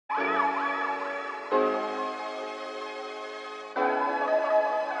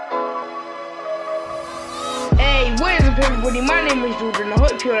up everybody, my name is Jordan. I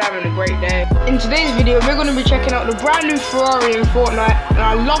hope you're having a great day. In today's video we're going to be checking out the brand new Ferrari in Fortnite, and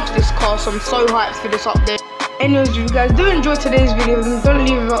I love this car, so I'm so hyped for this update. Anyways, if you guys do enjoy today's video, then don't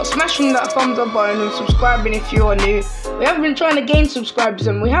leave without smashing that thumbs up button and subscribing if you are new. We have been trying to gain subscribers,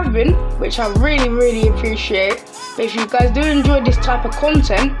 and we have been, which I really appreciate. But if you guys do enjoy this type of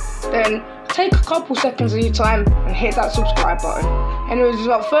content, then take a couple seconds of your time and hit that subscribe button. Anyways,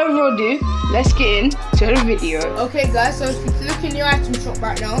 without further ado, let's get into the video. Okay guys, so if you look in your item shop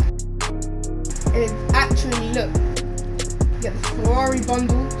right now, it actually, look, you get the Ferrari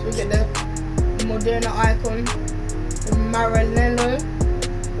bundle, so you get the Moderna icon, the Maranello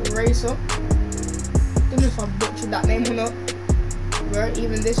Racer. Don't know if I butchered that name or not, bro.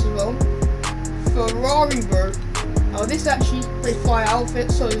 Even this as well, Ferrari, bro. Oh, this is actually a pretty fire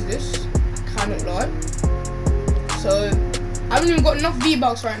outfit, so is this. I cannot lie. So I haven't even got enough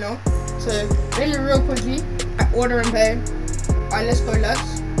V-Bucks right now, so let me real quickly order and pay. Alright, let's go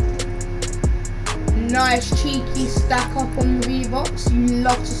lads. Nice cheeky stack up on the V-Bucks, you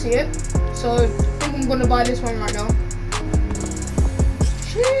love to see it. So I think I'm gonna buy this one right now.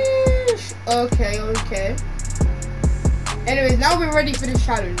 Sheesh. Okay. Anyways, now we're ready for this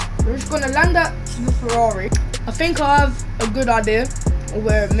challenge. We're just gonna land at the Ferrari. I think I have a good idea of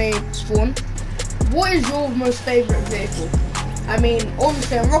where it may spawn. What is your most favourite vehicle? I mean,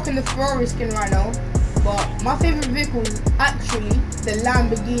 obviously I'm rocking the Ferrari skin right now, but my favourite vehicle is actually the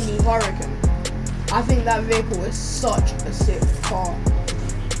Lamborghini Huracan. I think that vehicle is such a sick car.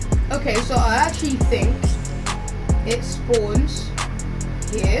 Okay, so I actually think it spawns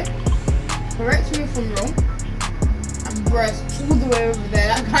here. Correct me if I'm wrong. And bro, it's all the way over there.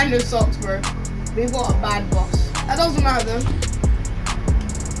 That kind of sucks, bro. We've got a bad boss. That doesn't matter though.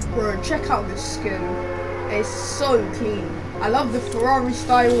 Bro, check out this skin. It's so clean. I love the Ferrari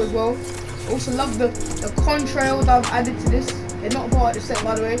style as well. Also love the contrail that I've added to this. It's not part of the set,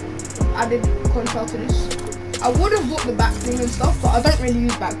 by the way. I've added contrail to this. I would have bought the back bling and stuff, but I don't really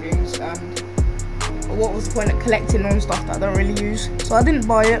use back blings. What was the point of collecting on stuff that I don't really use? So I didn't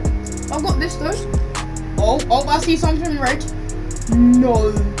buy it. I've got this though. Oh, I see something red.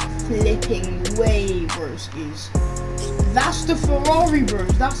 No flipping way, broskies. That's the Ferrari, bro.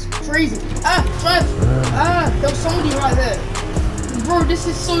 That's crazy. Drive. There was somebody right there. Bro, this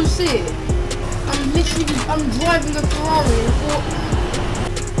is so sick. I'm driving a Ferrari in Fortnite.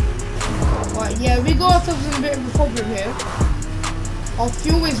 Right, yeah, we got ourselves in a bit of a problem here. Our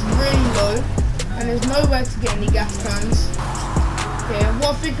fuel is really low, and there's nowhere to get any gas cans. Okay,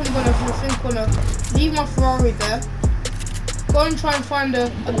 what I think I'm gonna do, I'm gonna leave my Ferrari there, go and try and find a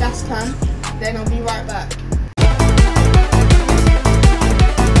gas can, then I'll be right back.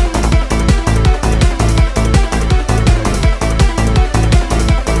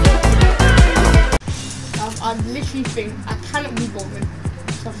 I literally think I cannot be bothered,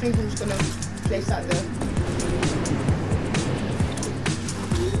 so I think I'm just gonna place that there.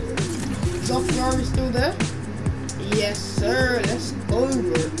 Is our Ferrari still there? Yes sir, let's go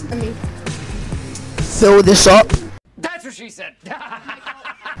bro. Let me fill this up. That's what she said.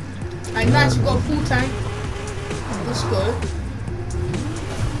 Alright, nice, we got a full tank. Let's go.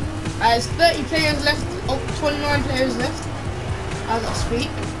 There's 30 players left, 29 players left as I speak.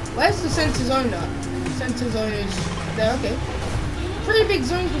 Where's the center zone at? Center zone is there, okay. Pretty big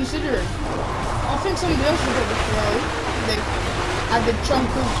zone considering. I think somebody else will get the Ferrari. They add the chunk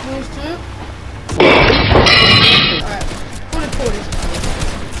of wheels to it. Alright, pull it forward.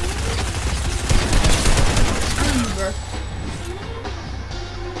 Bro.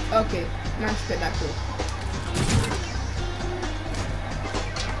 Okay, managed to get that cool.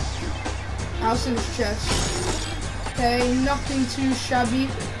 House in his chest. Okay, nothing too shabby.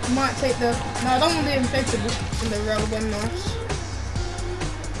 Might take the... No, I don't want the infectable in the railgun, nice.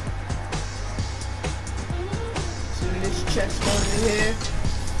 So in this chest over here,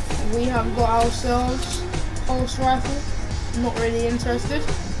 we have got ourselves pulse rifle. Not really interested.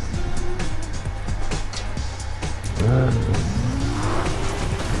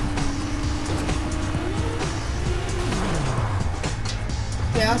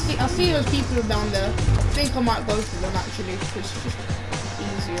 Yeah, I see those people down there. I think I might go for them actually, because it's just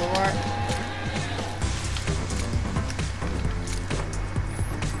easy, alright.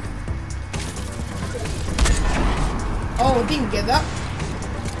 Oh, I didn't get that.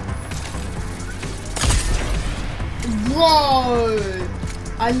 Bro!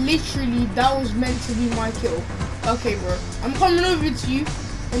 I literally, that was meant to be my kill. Okay, bro. I'm coming over to you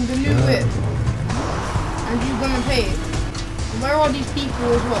in the new whip. And you're gonna pay it. Where are these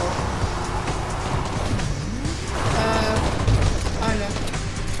people as well? I know.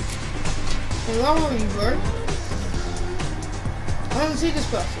 Where are you, bro? I don't see this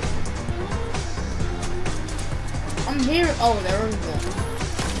person. I'm here. Oh, they're over there.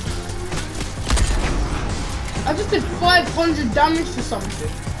 I just did 500 damage to something.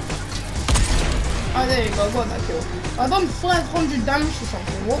 Oh, there you go. I got that kill. I done 500 damage to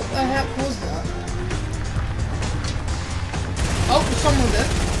something. What the heck was that? Oh, there's someone there.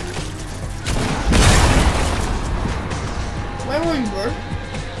 Where were you, bro?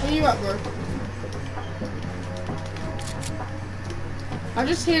 Where you at, bro? I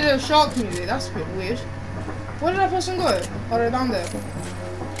just hear the shark music. That's a bit weird. Where did that person go? Oh, they're down there.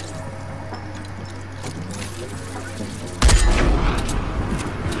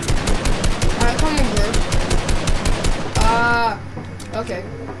 Alright, come on, bro. Okay.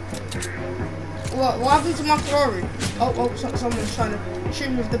 What happened to my Ferrari? Oh, someone's trying to shoot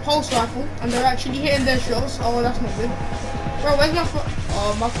me with the pulse rifle, and they're actually hitting their shots. Oh, that's not good. Bro, where's my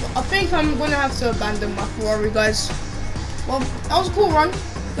I think I'm gonna have to abandon my Ferrari, guys. Well, that was a cool run.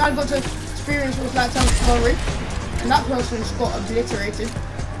 I got to experience what it's like to have a Ferrari, and that person just got obliterated.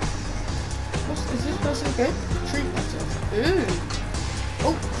 Is this person okay? Treat myself. Ooh.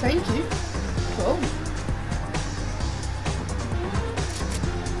 Oh, thank you. Cool.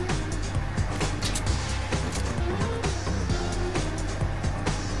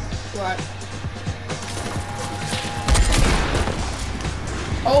 Right.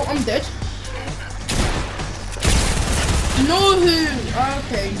 Oh, I'm dead. No.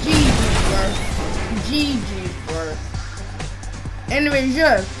 Okay, GG, bro. GG, bro. Anyways,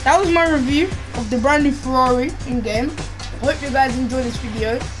 yeah, that was my review of the brand new Ferrari in game. I hope you guys enjoyed this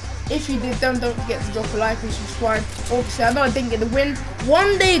video. If you did, don't forget to drop a like and subscribe. Obviously, I know I didn't get the win.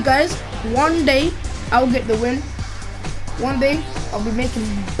 One day, guys, one day I'll get the win. One day I'll be making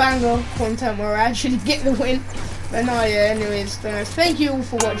banger content where I actually get the win. But no, yeah, anyways, thank you all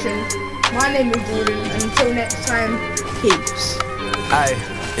for watching. My name is Jordan, and until next time, peace. Aye,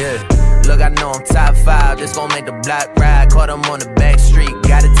 yeah. Look, I know I'm top 5. This gon' make the block ride. Caught them on the back street.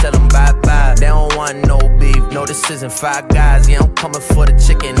 Gotta tell them bye-bye. They don't want no beef. No, this isn't Five Guys. Yeah, I'm coming for the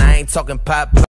chicken. I ain't talking pop.